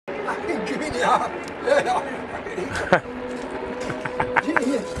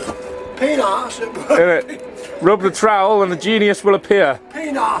Peanuts at work. Innit? Rub the trowel and the genius will appear.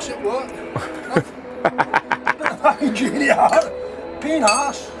 Peanuts at work. Fucking genius.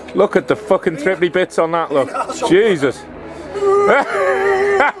 Peanuts. Look at the fucking trippy bits on that, look. Peanuts on Jesus.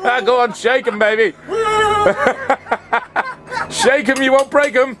 Go on, shake 'em, baby. Shake 'em, you won't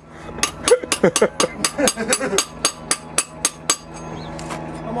break 'em.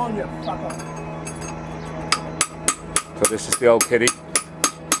 Come on, you fucker. So this is the old kiddie.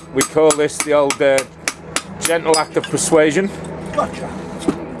 We call this the old gentle act of persuasion. Gotcha.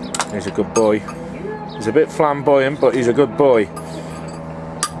 He's a good boy. He's a bit flamboyant, but he's a good boy.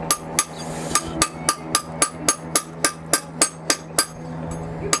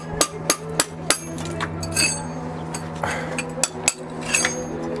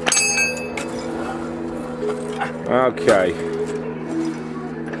 Okay.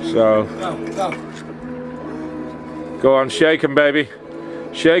 So. Go on, shake him, baby.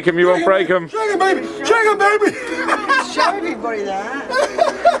 Shake him, you won't break him. Shake him, baby. Shake him, baby. Show everybody that.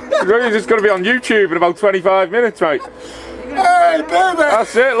 It's just going to be on YouTube in about 25 minutes, mate. Hey, baby.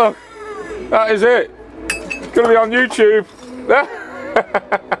 That's it, look. That is it. It's going to be on YouTube.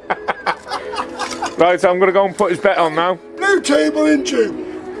 Right, so I'm going to go and put his bet on now. Blue tube or in tube?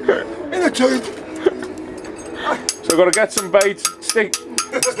 In a tube. So I've got to get some bait, stick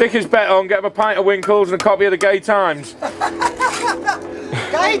his bet on, get him a pint of Winkles and a copy of the Gay Times.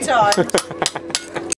 Gay Times?